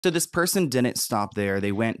So this person didn't stop there.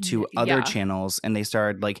 They went to other channels and they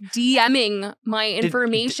started like DMing my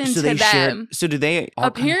information to them. So do they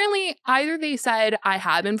apparently either they said I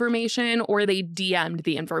have information or they DM'd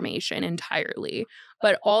the information entirely.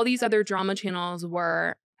 But all these other drama channels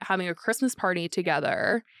were having a Christmas party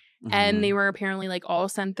together. And they were apparently like all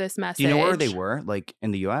sent this message. Do you know where they were? Like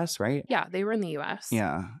in the U.S., right? Yeah, they were in the U.S.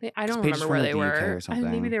 Yeah. I don't remember where they were.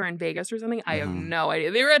 Maybe they were in Vegas or something. I have no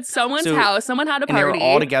idea. They were at someone's house. Someone had a party. And they were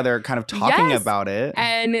all together kind of talking about it.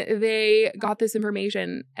 And they got this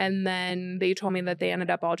information. And then they told me that they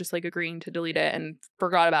ended up all just like agreeing to delete it and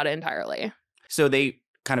forgot about it entirely. So they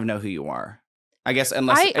kind of know who you are. I guess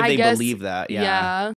unless if they believe that. Yeah.